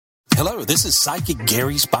Hello, this is Psychic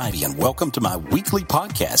Gary Spivey, and welcome to my weekly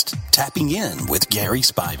podcast, Tapping In with Gary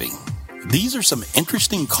Spivey. These are some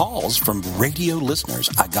interesting calls from radio listeners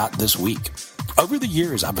I got this week. Over the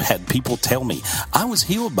years, I've had people tell me, I was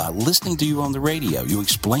healed by listening to you on the radio. You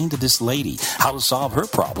explained to this lady how to solve her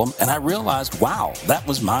problem, and I realized, wow, that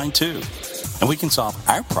was mine too. And we can solve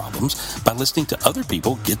our problems by listening to other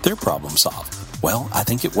people get their problem solved. Well, I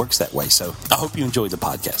think it works that way, so I hope you enjoyed the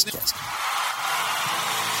podcast.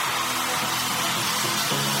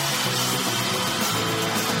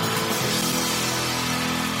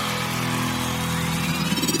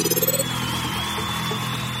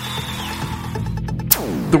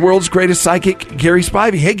 The world's greatest psychic, Gary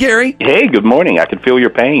Spivey. Hey, Gary. Hey, good morning. I can feel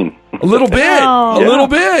your pain. A little bit. A little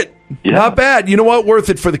bit. Yeah. Not bad. You know what? Worth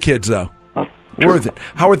it for the kids, though. Worth it.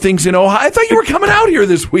 How are things in Ohio? I thought you were coming out here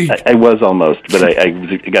this week. I was almost, but I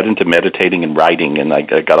got into meditating and writing, and I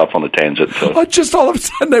got off on a tangent. So. Just all of a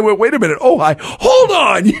sudden, I went, wait a minute. Oh, hold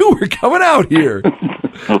on. You were coming out here.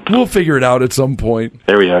 We'll figure it out at some point.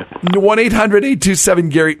 There we are.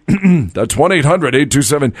 1-800-827-GARY. That's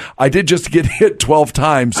 1-800-827. I did just get hit 12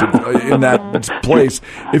 times in that place,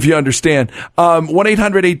 if you understand.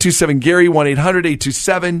 1-800-827-GARY,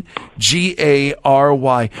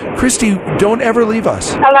 1-800-827-GARY. Christy, don't ever leave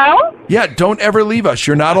us. Hello? Yeah, don't ever leave us.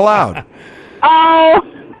 You're not allowed. Oh,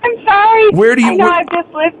 I'm sorry. Where do you... I know I've just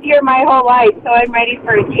lived here my whole life, so I'm ready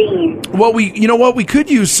for a change. Well, you know what? We could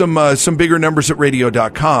use some bigger numbers at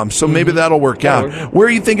radio.com, so maybe that'll work out. Where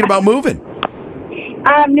are you thinking about moving?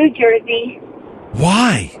 New Jersey.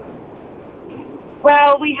 Why?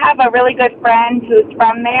 Well, we have a really good friend who's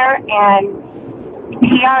from there, and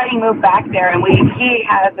he already moved back there, and he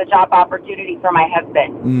has a job opportunity for my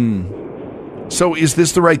husband. So is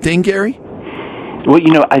this the right thing, Gary? Well,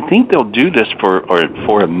 I think they'll do this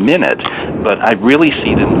for a minute, but I really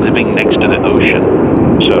see them living next to the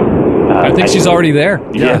ocean. So I think she's already there.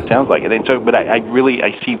 Yeah, it sounds like it. And so, but I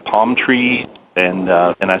see palm trees and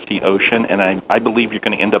I see ocean, and I believe you're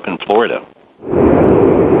going to end up in Florida.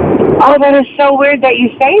 Oh, that is so weird that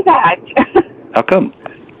you say that. How come?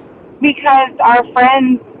 Because our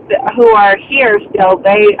friends who are here still,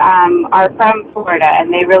 they are from Florida,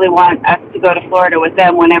 and they really want us to go to Florida with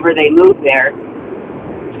them whenever they move there.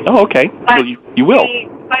 Oh, okay. But well, you will.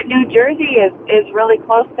 But New Jersey is really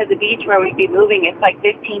close to the beach where we'd be moving. It's like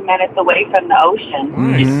 15 minutes away from the ocean.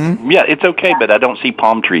 Mm-hmm. Yeah, it's okay, but I don't see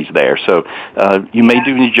palm trees there. So you may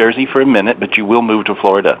do New Jersey for a minute, but you will move to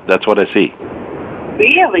Florida. That's what I see.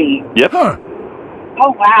 Really? Yep. Huh.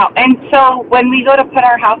 Oh, wow. And so when we go to put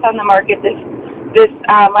our house on the market, this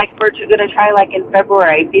like we're going to try like in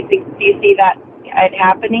February, do you see that it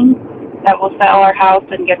happening? That we'll sell our house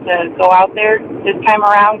and get to go out there this time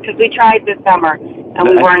around? Because we tried this summer and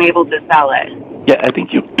we weren't able to sell it. Yeah, I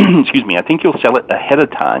think you, excuse me, I think you'll sell it ahead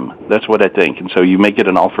of time. That's what I think. And so you may get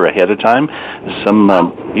an offer ahead of time.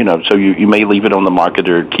 So you may leave it on the market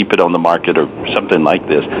or keep it on the market or something like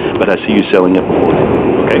this. But I see you selling it before.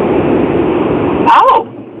 Okay. Oh,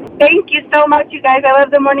 thank you so much, you guys. I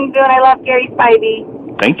love the Morning Zoo and I love Gary Spivey.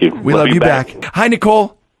 Thank you. We love you back. Hi,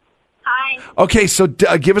 Nicole. Hi. Okay, so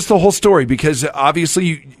give us the whole story, because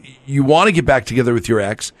obviously you want to get back together with your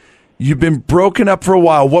ex. You've been broken up for a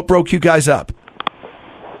while. What broke you guys up?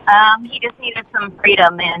 He just needed some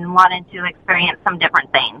freedom and wanted to experience some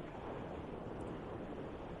different things.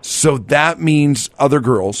 So that means other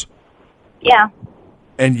girls. Yeah.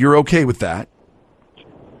 And you're okay with that?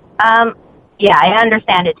 Yeah, I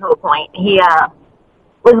understand it to a point. He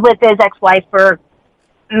was with his ex-wife for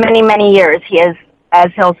many, many years. He has, as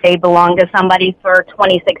he'll say, belonged to somebody for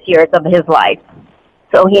 26 years of his life.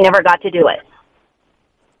 So he never got to do it.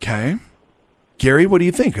 Okay. Gary, what do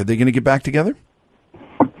you think? Are they going to get back together?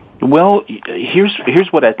 Well,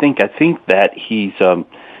 here's what I think. I think that he's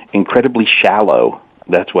incredibly shallow.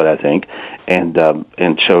 That's what I think, and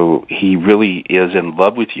so he really is in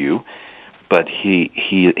love with you, but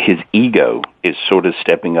his ego is sort of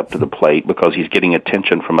stepping up to the plate because he's getting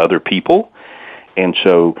attention from other people, and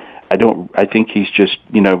so I think he's just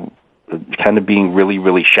kind of being really,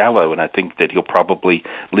 really shallow, and I think that he'll probably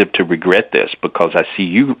live to regret this, because I see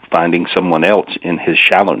you finding someone else in his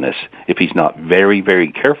shallowness if he's not very,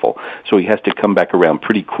 very careful. So he has to come back around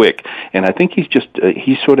pretty quick, and I think he's just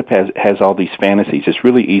he sort of has all these fantasies. It's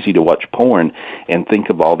really easy to watch porn and think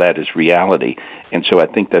of all that as reality, and so I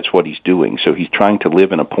think that's what he's doing. So he's trying to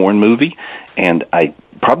live in a porn movie, and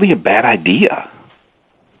probably a bad idea.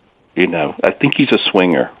 I think he's a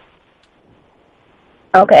swinger.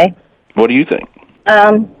 Okay. What do you think?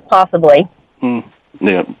 Possibly.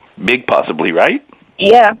 Yeah, big possibly, right?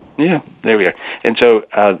 Yeah. Yeah, there we are. And so,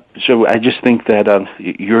 so I just think that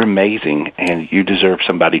you're amazing, and you deserve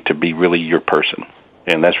somebody to be really your person,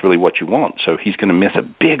 and that's really what you want. So he's going to miss a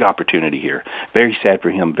big opportunity here. Very sad for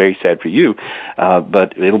him, very sad for you,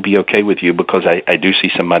 but it'll be okay with you because I do see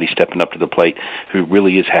somebody stepping up to the plate who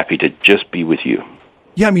really is happy to just be with you.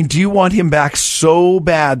 Yeah, I mean, do you want him back so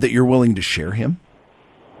bad that you're willing to share him?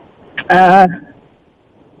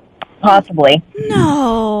 Possibly.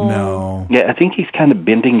 No. Yeah, I think he's kind of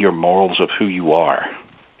bending your morals of who you are,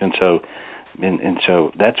 and so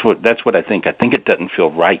that's what I think. I think it doesn't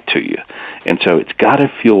feel right to you, and so it's got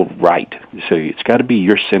to feel right. So it's got to be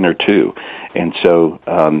your center too, and so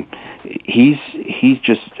he's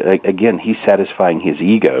just again he's satisfying his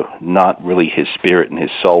ego, not really his spirit and his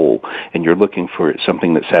soul. And you're looking for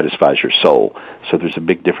something that satisfies your soul. So there's a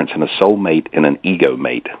big difference in a soul mate and an ego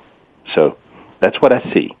mate. So that's what I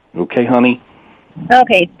see. Okay, honey?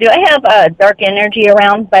 Okay. Do I have dark energy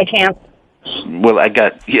around by chance? Well,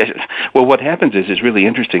 Well, what happens is it's really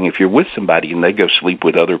interesting. If you're with somebody and they go sleep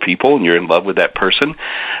with other people and you're in love with that person,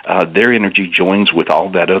 their energy joins with all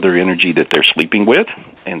that other energy that they're sleeping with,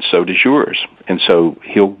 and so does yours. And so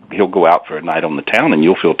he'll go out for a night on the town and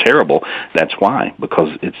you'll feel terrible. That's why, because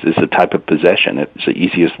it's a type of possession. It's the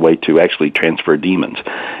easiest way to actually transfer demons.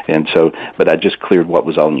 And so, but I just cleared what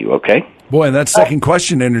was on you, okay? Boy, and that second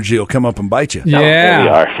question energy will come up and bite you. Yeah. There we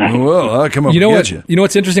are. Well, I'll come up and get you. You know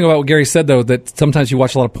what's interesting about what Gary said, though, that sometimes you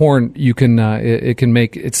watch a lot of porn, you can it can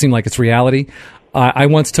make it seem like it's reality. I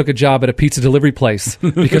once took a job at a pizza delivery place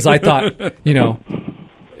because I thought,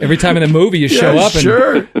 every time in a movie you show up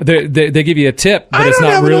and they give you a tip, but it's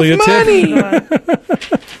not really a tip.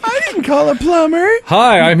 I didn't call a plumber.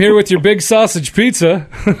 Hi, I'm here with your big sausage pizza.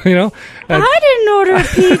 I didn't order a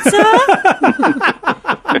pizza.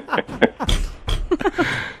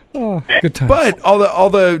 Oh, good times. But all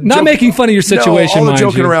the not making fun of your situation, all the mind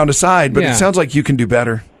joking you. around aside, but Yeah. it sounds like you can do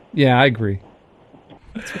better. Yeah, I agree.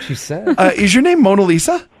 That's what you said. Is your name Mona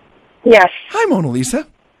Lisa? Yes. Hi, Mona Lisa.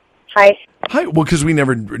 Hi. Hi. Well, because we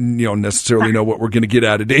never, necessarily know what we're going to get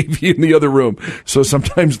out of Davey in the other room, so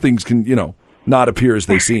sometimes things can, not appear as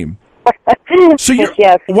they seem. So,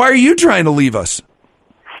 Yes. why are you trying to leave us?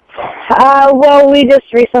 Well, we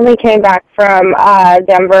just recently came back from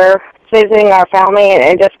Denver visiting our family, and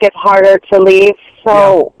it just gets harder to leave.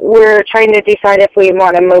 So we're trying to decide if we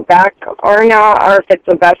want to move back or not, or if it's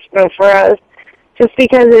the best move for us. Just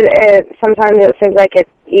because it sometimes it seems like it's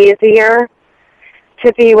easier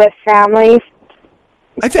to be with family.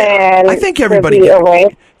 I think everybody.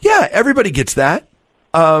 Everybody gets that.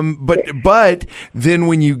 But then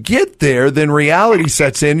when you get there, then reality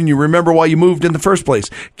sets in, and you remember why you moved in the first place.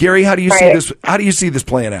 Gary, how do you see this? How do you see this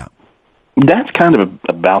playing out? That's kind of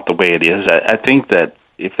about the way it is. I think that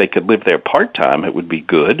if they could live there part-time, it would be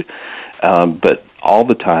good. But all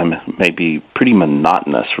the time may be pretty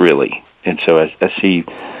monotonous, really. And so I see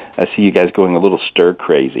you guys going a little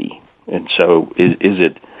stir-crazy. And so is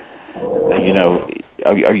it,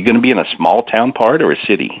 are you going to be in a small-town part or a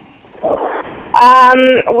city?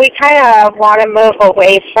 We kind of want to move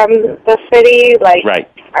away from the city. Right.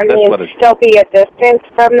 Still be a distance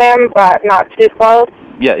from them, but not too close.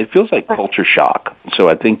 Yeah, it feels like culture shock. So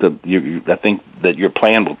I think that your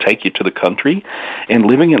plan will take you to the country, and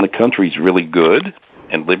living in the country is really good,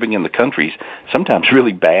 and living in the country is sometimes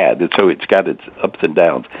really bad. And so it's got its ups and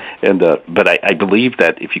downs. And but I believe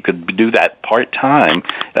that if you could do that part time,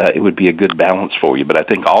 it would be a good balance for you. But I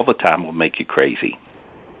think all the time will make you crazy.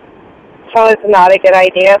 So it's not a good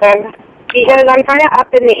idea then, because I'm kind of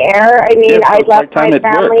up in the air. I mean, I left my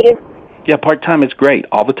family. Yeah, part time is great.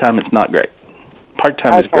 All the time, it's not great.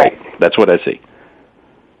 Part-time is great. That's what I see.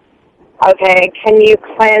 Okay, can you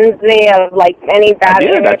cleanse me of any bad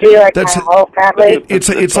energy, my whole family?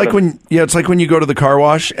 It's like when you go to the car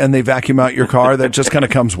wash and they vacuum out your car. That just kind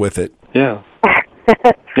of comes with it. Yeah.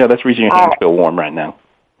 Yeah, that's the reason your hands feel warm right now.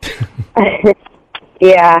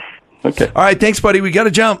 Yeah. Okay. All right, thanks, buddy. We got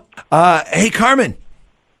to jump. Hey, Carmen.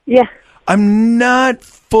 Yeah. I'm not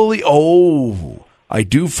fully. Oh, I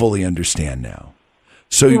do fully understand now.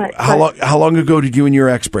 So how long ago did you and your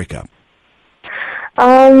ex break up?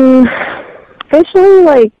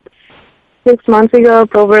 Officially 6 months ago,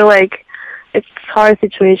 but we're it's a hard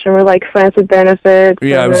situation. We're friends with benefits.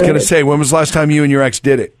 Yeah, I was going to say, when was the last time you and your ex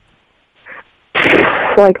did it?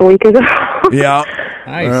 A week ago. Yeah.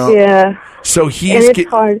 Nice. Yeah. So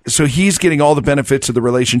he's getting all the benefits of the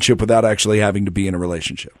relationship without actually having to be in a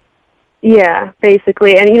relationship. Yeah,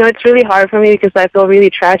 basically. And it's really hard for me because I feel really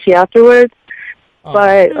trashy afterwards.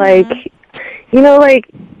 But it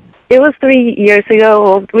was 3 years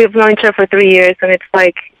ago. We've known each other for 3 years, and it's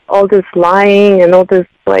all this lying and all this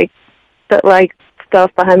stuff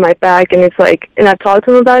behind my back, and it's like, and I've talked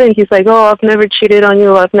to him about it, and he's like, oh, I've never cheated on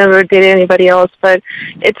you, I've never dated anybody else, but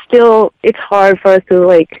it's hard for us to,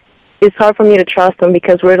 like, it's hard for me to trust him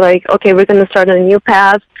because we're like, okay, we're going to start on a new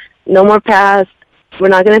path, no more past, we're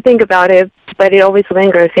not going to think about it, but it always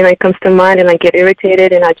lingers, and it comes to mind, and I get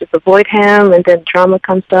irritated, and I just avoid him, and then drama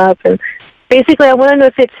comes up, and basically I want to know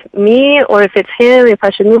if it's me or if it's him, if I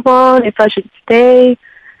should move on, if I should stay.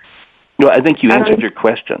 No, I think you answered your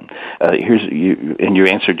question. You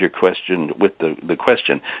answered your question with the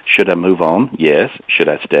question: should I move on? Yes. Should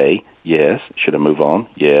I stay? Yes. Should I move on?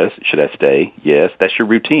 Yes. Should I stay? Yes. That's your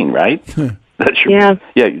routine, right? That's your,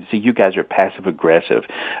 yeah. See, you guys are passive aggressive.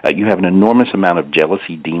 You have an enormous amount of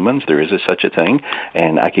jealousy demons. There is such a thing,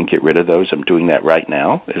 and I can get rid of those. I'm doing that right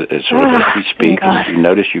now, as we speak. You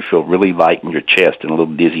notice you feel really light in your chest and a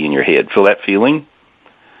little dizzy in your head. Feel that feeling?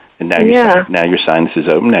 And now your sinus is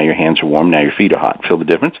open, now your hands are warm, now your feet are hot. Feel the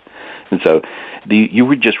difference? And so you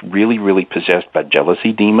were just really, really possessed by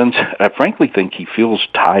jealousy demons. I frankly think he feels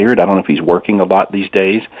tired. I don't know if he's working a lot these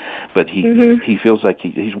days, but he feels like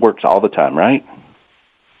he works all the time, right?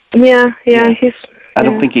 Yeah. I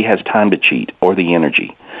don't think he has time to cheat or the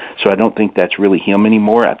energy. So I don't think that's really him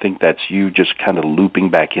anymore. I think that's you just kind of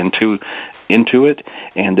looping back into it.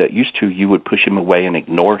 And used to, you would push him away and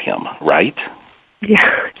ignore him, right?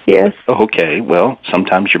 Yeah, yes. Okay, well,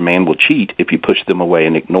 sometimes your man will cheat if you push them away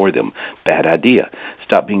and ignore them. Bad idea.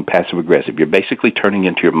 Stop being passive-aggressive. You're basically turning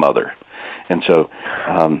into your mother. And so...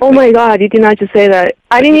 oh, my God, you did not just say that.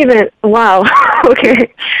 I didn't even... Wow,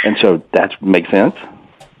 okay. And so that makes sense?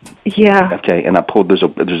 Yeah. Okay, and I pulled... There's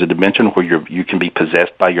a dimension where you can be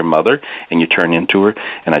possessed by your mother, and you turn into her,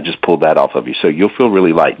 and I just pulled that off of you. So you'll feel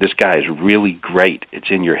really light. This guy is really great.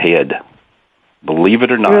 It's in your head. Believe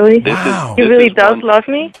it or not. Really? He really does love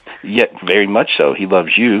me? Yeah, very much so. He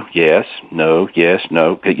loves you. Yes, no, yes,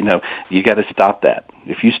 no. You know, you got to stop that.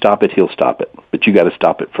 If you stop it, he'll stop it. But you got to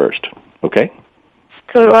stop it first, okay?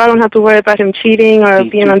 So I don't have to worry about him cheating or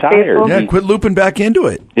being unfaithful? Yeah, quit looping back into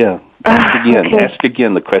it. Yeah. Ask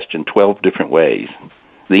again the question 12 different ways.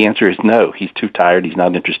 The answer is no. He's too tired. He's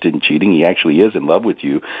not interested in cheating. He actually is in love with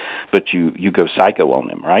you, but you go psycho on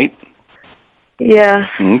him, right? Yeah.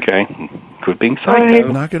 Okay. Quit being psycho. Right.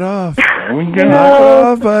 Knock it off. There we go. Knock it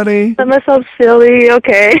off, buddy. Let myself silly.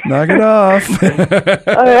 Okay. Knock it off.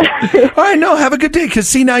 All right. No, have a good day. Because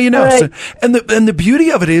see, now you know. Right. So, and the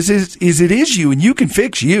beauty of it is it is you, and you can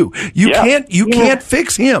fix you. You can't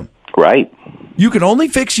fix him. Right. You can only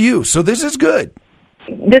fix you. So this is good.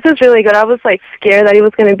 This is really good. I was like scared that it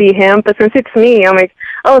was going to be him, but since it's me, I'm like,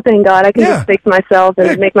 oh, thank God, I can just fix myself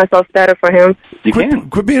and make myself better for him.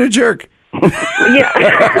 Quit being a jerk. Yeah.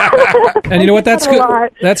 And you know what? That's good.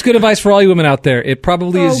 That's good advice for all you women out there. It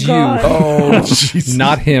probably is God. you. Oh, Jesus.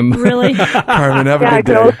 Not him. Really? Carmen, have a good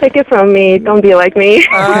day. Girls, take it from me. Don't be like me.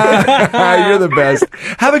 You're the best.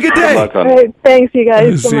 Have a good day. All right, thanks, you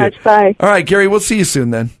guys, so much. Bye. All right, Gary, we'll see you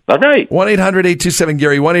soon then. All right.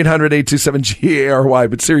 1-800-827-GARY, 1-800-827-GARY.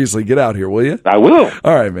 But seriously, get out here, will you? I will.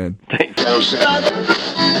 All right, man. Hey,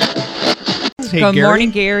 good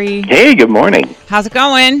morning, Gary. Hey, good morning. How's it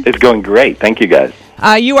going? It's going great. Thank you, guys.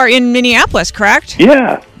 You are in Minneapolis, correct?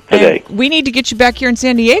 Yeah, today. And we need to get you back here in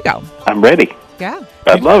San Diego. I'm ready. Yeah.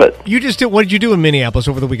 I'd love it. You just did. What did you do in Minneapolis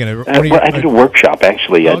over the weekend? I did a workshop,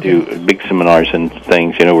 actually. Okay. I do big seminars and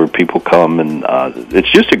things, where people come, and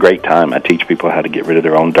it's just a great time. I teach people how to get rid of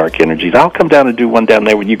their own dark energies. I'll come down and do one down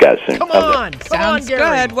there with you guys soon. Come on, Sounds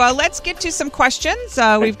good. Well, let's get to some questions.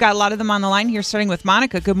 We've got a lot of them on the line here, starting with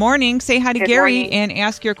Monica. Good morning. Say hi to Gary and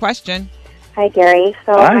ask your question. Hi, Gary.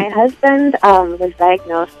 So Hi. My husband was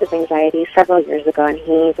diagnosed with anxiety several years ago, and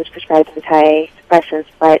he was prescribed antidepressants,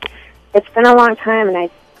 but it's been a long time, and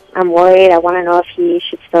I'm worried. I want to know if he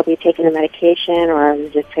should still be taking the medication, or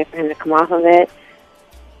is it safe for him to come off of it?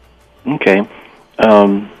 Okay.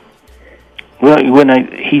 Well,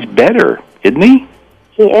 he's better, isn't he?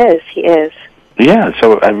 He is. Yeah,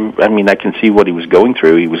 so, I mean, I can see what he was going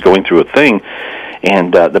through. He was going through a thing,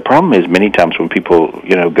 and the problem is many times when people,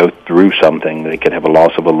 go through something, they could have a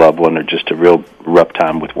loss of a loved one or just a real rough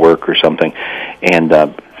time with work or something, and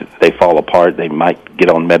they fall apart, they might get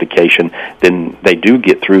on medication, then they do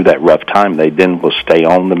get through that rough time. They then will stay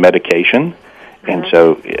on the medication, and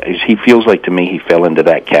so he feels like, to me, he fell into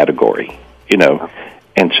that category,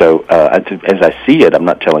 And so, as I see it, I'm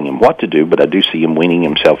not telling him what to do, but I do see him weaning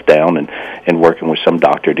himself down and working with some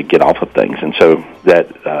doctor to get off of things. And so that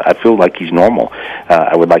I feel like he's normal.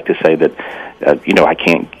 I would like to say that, I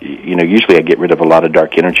can't, usually I get rid of a lot of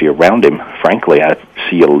dark energy around him. Frankly, I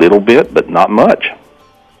see a little bit, but not much.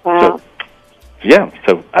 Wow. So, yeah,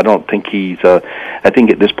 so I don't think he's, I think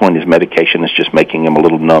at this point his medication is just making him a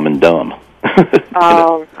little numb and dumb.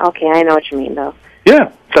 Oh, okay. I know what you mean, though.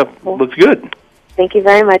 Yeah, so looks good. Thank you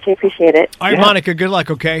very much. I appreciate it. All right, Monica, good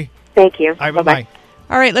luck, okay? Thank you. All right, bye-bye.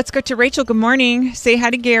 All right, let's go to Rachel. Good morning. Say hi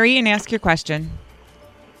to Gary and ask your question.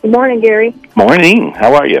 Good morning, Gary. Morning.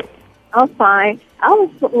 How are you? I'm fine. I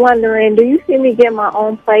was wondering, do you see me get my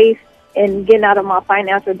own place and getting out of my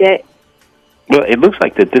financial debt? Well, it looks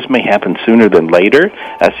like that this may happen sooner than later.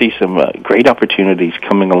 I see some great opportunities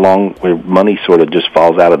coming along where money sort of just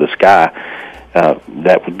falls out of the sky.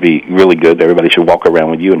 That would be really good. Everybody should walk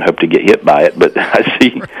around with you and hope to get hit by it. But I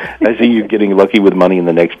see you getting lucky with money in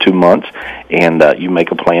the next 2 months, and you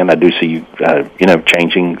make a plan. I do see you,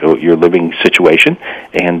 changing your living situation,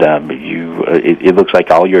 and it looks like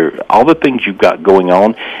all the things you've got going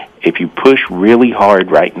on. If you push really hard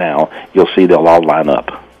right now, you'll see they'll all line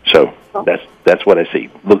up. So that's what I see.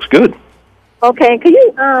 Looks good. Okay, could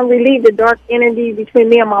you relieve the dark energy between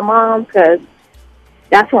me and my mom? Because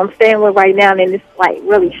that's what I'm staying with right now, and it's like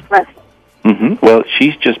really stressful. Mm-hmm. Well,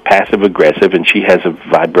 she's just passive-aggressive, and she has a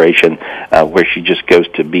vibration where she just goes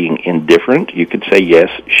to being indifferent. You could say yes,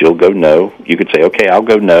 she'll go no. You could say, okay, I'll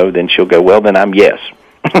go no. Then she'll go, well, then I'm yes.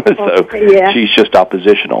 So she's just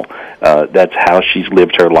oppositional. That's how she's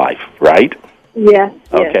lived her life, right? Yeah.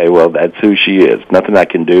 Okay, well, that's who she is. Nothing I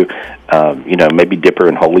can do. Maybe dip her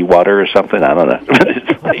in holy water or something. I don't know.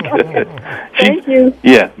 Thank you.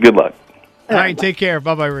 Yeah, good luck. All right, take care.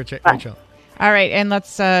 Bye-bye, Rachel. All right, and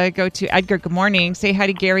let's go to Edgar. Good morning. Say hi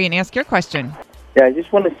to Gary and ask your question. Yeah, I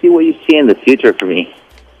just want to see what you see in the future for me.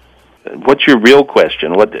 What's your real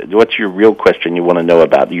question? What's your real question you want to know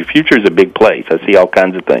about? Your future is a big place. I see all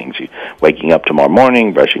kinds of things. You waking up tomorrow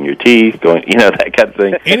morning, brushing your teeth, going, that kind of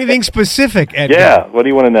thing. Anything specific, Edgar? Yeah, what do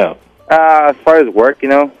you want to know? As far as work,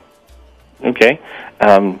 Okay.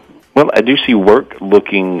 Well, I do see work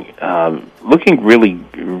looking really,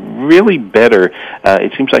 really better.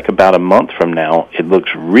 It seems like about a month from now, it looks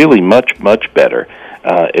really much, much better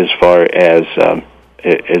as far as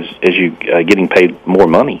you getting paid more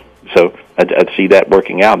money. So I'd see that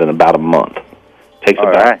working out in about a month. Takes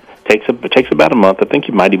about a month. I think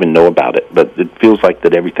you might even know about it, but it feels like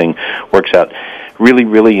that everything works out really,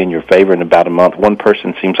 really in your favor in about a month. One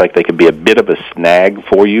person seems like they could be a bit of a snag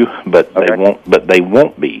for you, but they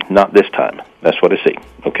won't be. Not this time. That's what I see.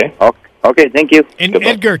 Okay. Okay, thank you. And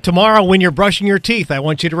Edgar, tomorrow when you're brushing your teeth, I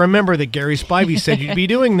want you to remember that Gary Spivey said you'd be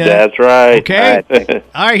doing that. That's right. Okay?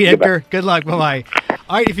 All right, Edgar. Good luck. Bye-bye.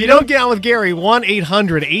 All right, if you don't get on with Gary,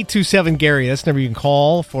 1-800-827-GARY. That's the number you can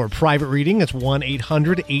call for a private reading. That's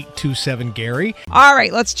 1-800-827-GARY. All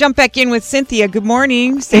right, let's jump back in with Cynthia. Good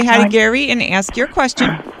morning. Say hi to Gary and ask your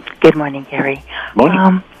question. Good morning, Gary.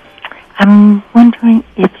 Morning. I'm wondering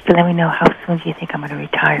if you let me know how soon do you think I'm going to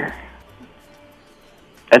retire?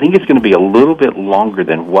 I think it's going to be a little bit longer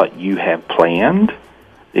than what you have planned.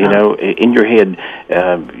 In your head,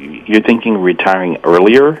 you're thinking retiring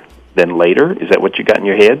earlier than later. Is that what you got in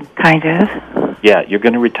your head? Kind of. Yeah, you're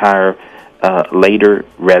going to retire later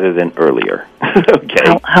rather than earlier.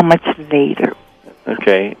 Okay. How much later?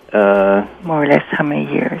 Okay. More or less how many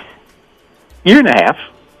years? Year and a half.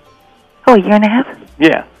 Oh, a year and a half?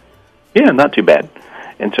 Yeah. Yeah, not too bad.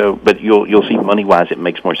 And so, but you'll see money-wise it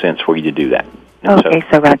makes more sense for you to do that. And okay,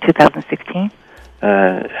 so around 2016?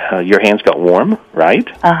 Your hands got warm, right?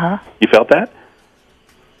 Uh-huh. You felt that?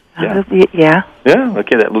 Yeah. Yeah,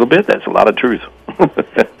 okay, that little bit, that's a lot of truth.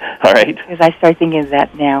 All right. Because I start thinking of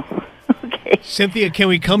that now. Okay. Cynthia, can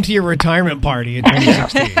we come to your retirement party in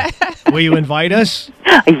 2016? Will you invite us?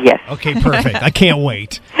 Yes. Okay, perfect. I can't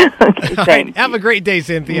wait. Okay, all right, have a great day,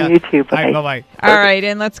 Cynthia. You too. Bye. All right, bye-bye. All right,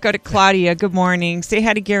 and let's go to Claudia. Good morning. Say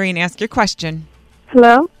hi to Gary and ask your question.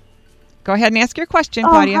 Hello? Go ahead and ask your question,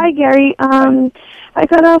 Claudia. Hi, Gary. I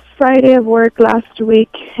got off Friday of work last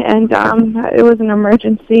week, and it was an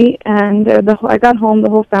emergency, and I got home,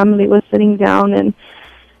 the whole family was sitting down, and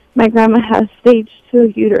my grandma has stage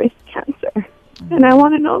 2 uterus cancer. And I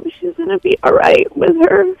want to know if she's going to be all right with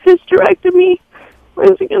her hysterectomy, or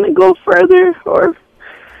is it going to go further, or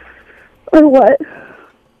what?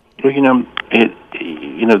 Well,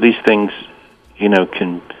 these things,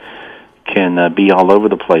 can be all over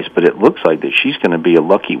the place, but it looks like that she's going to be a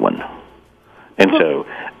lucky one. And so,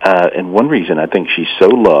 and one reason I think she's so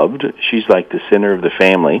loved, she's like the center of the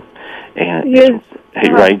family, and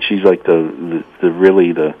right, she's like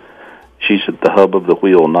she's at the hub of the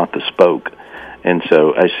wheel, not the spoke. And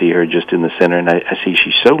so I see her just in the center, and I see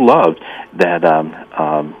she's so loved that.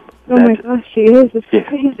 Oh my gosh, she is! It's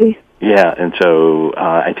crazy. Yeah, and so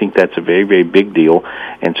I think that's a very, very big deal.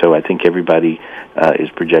 And so I think everybody is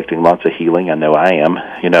projecting lots of healing. I know I am.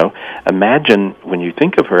 Imagine, when you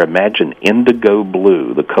think of her, imagine indigo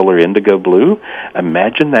blue, the color indigo blue.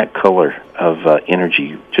 Imagine that color of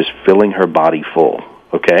energy just filling her body full,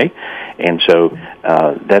 okay? And so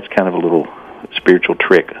that's kind of a little spiritual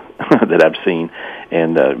trick that I've seen.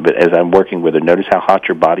 And but as I'm working with her, notice how hot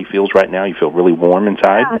your body feels right now. You feel really warm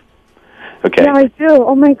inside. Yeah. Okay. Yeah, I do.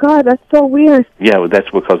 Oh my God, that's so weird. Yeah, well, that's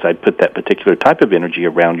because I put that particular type of energy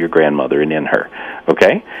around your grandmother and in her.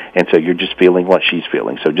 Okay? And so you're just feeling what she's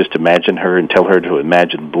feeling. So just imagine her and tell her to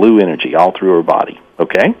imagine blue energy all through her body.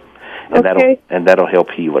 Okay? And that'll help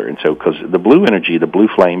heal her. And so, because the blue energy, the blue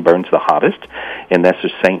flame burns the hottest, and that's a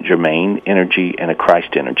Saint Germain energy and a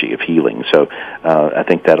Christ energy of healing. So I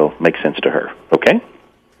think that'll make sense to her. Okay?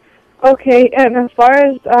 Okay, and as far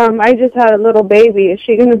as I just had a little baby, is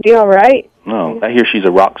she going to be all right? No, I hear she's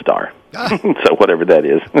a rock star. So whatever that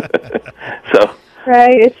is. So.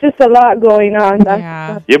 Right, it's just a lot going on.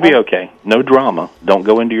 That's You'll be okay. No drama. Don't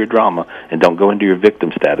go into your drama, and don't go into your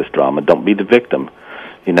victim status drama. Don't be the victim.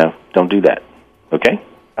 Don't do that. Okay?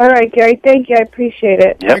 All right, Gary, thank you. I appreciate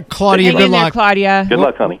it. Yep. Right, Claudia, good luck. Claudia. Good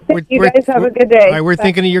luck, honey. You guys have a good day. All right, we're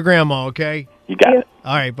thinking of your grandma, okay? You got it.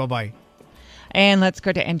 All right, bye-bye. And let's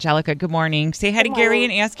go to Angelica. Good morning. Say hi to Gary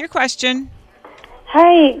and ask your question.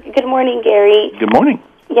 Hi. Good morning, Gary. Good morning.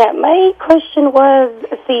 Yeah, my question was,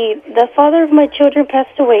 the father of my children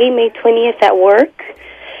passed away May 20th at work.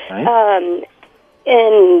 Right.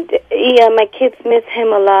 And, my kids miss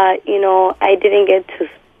him a lot. I didn't get to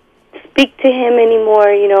speak to him anymore,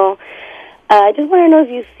 I just want to know if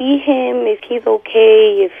you see him, if he's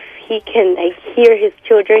okay, if he can hear his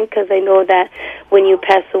children, because I know that when you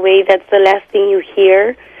pass away, that's the last thing you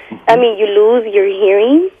hear. I mean, you lose your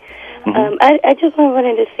hearing. I just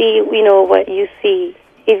wanted to see, what you see.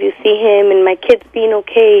 If you see him and my kids being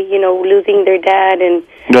okay, losing their dad. And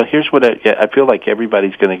here's what I feel like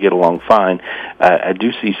everybody's going to get along fine. I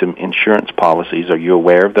do see some insurance policies. Are you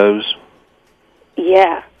aware of those?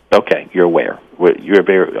 Yeah. Okay, you're aware.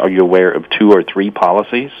 Are you aware of 2 or 3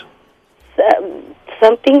 policies?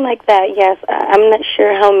 Something like that, yes. I'm not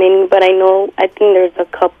sure how many, but I think there's a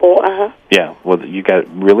couple. Yeah, well, you got to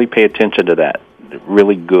really pay attention to that.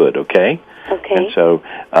 Really good, okay? Okay. And so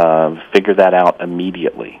figure that out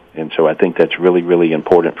immediately. And so I think that's really, really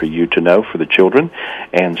important for you to know, for the children.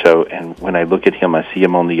 And so, and when I look at him, I see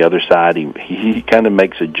him on the other side. He kind of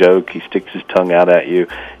makes a joke. He sticks his tongue out at you.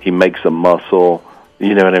 He makes a muscle.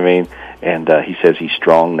 You know what I mean? And he says he's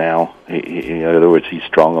strong now. In other words, he's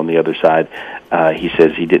strong on the other side. He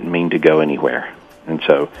says he didn't mean to go anywhere. And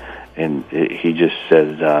so, he just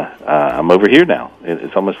says, I'm over here now.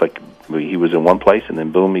 It's almost like he was in one place, and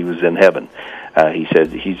then boom, he was in heaven. He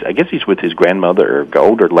said I guess he's with his grandmother, or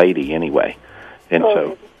older lady anyway. And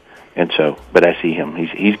so, but I see him.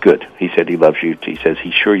 He's good. He said he loves you. He says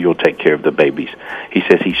he's sure you'll take care of the babies. He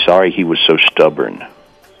says he's sorry he was so stubborn.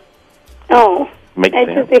 Oh. Makes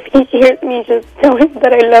sense. If he hears me, just tell him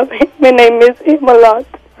that I love him and I miss him a lot.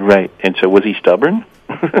 Right. And so was he stubborn?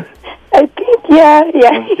 I think, yeah.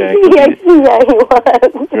 Okay. Yeah, he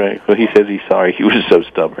was. Right. Well, he says he's sorry he was so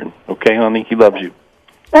stubborn. Okay, honey? He loves you.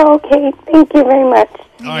 Oh, okay. Thank you very much.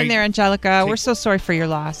 Hang in there, Angelica. We're so sorry for your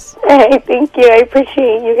loss. Hey, thank you. I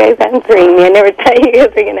appreciate you guys answering me. I never thought you guys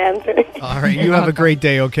were going to answer. All right. You have a great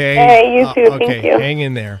day, okay? Hey, you too. Okay. Thank you. Hang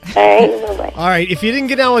in there. All right. Bye-bye. All right. If you didn't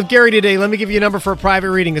get down with Gary today, let me give you a number for a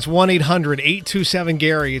private reading. It's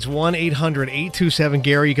 1-800-827-GARY. It's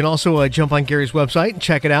 1-800-827-GARY. You can also jump on Gary's website and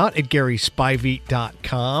check it out at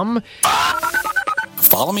GarySpivey.com.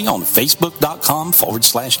 Follow me on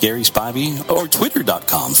Facebook.com/Gary Spivey or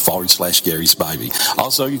Twitter.com/Gary Spivey.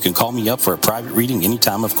 Also, you can call me up for a private reading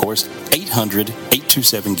anytime, of course,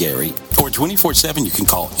 800-827-GARY. Or 24/7, you can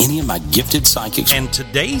call any of my gifted psychics. And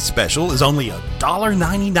today's special is only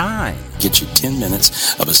 $1.99. Get you 10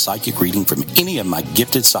 minutes of a psychic reading from any of my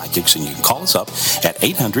gifted psychics, and you can call us up at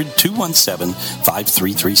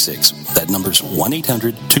 800-217-5336. That number's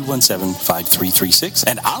 1-800-217-5336.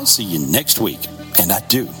 And I'll see you next week. And I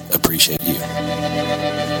do appreciate you.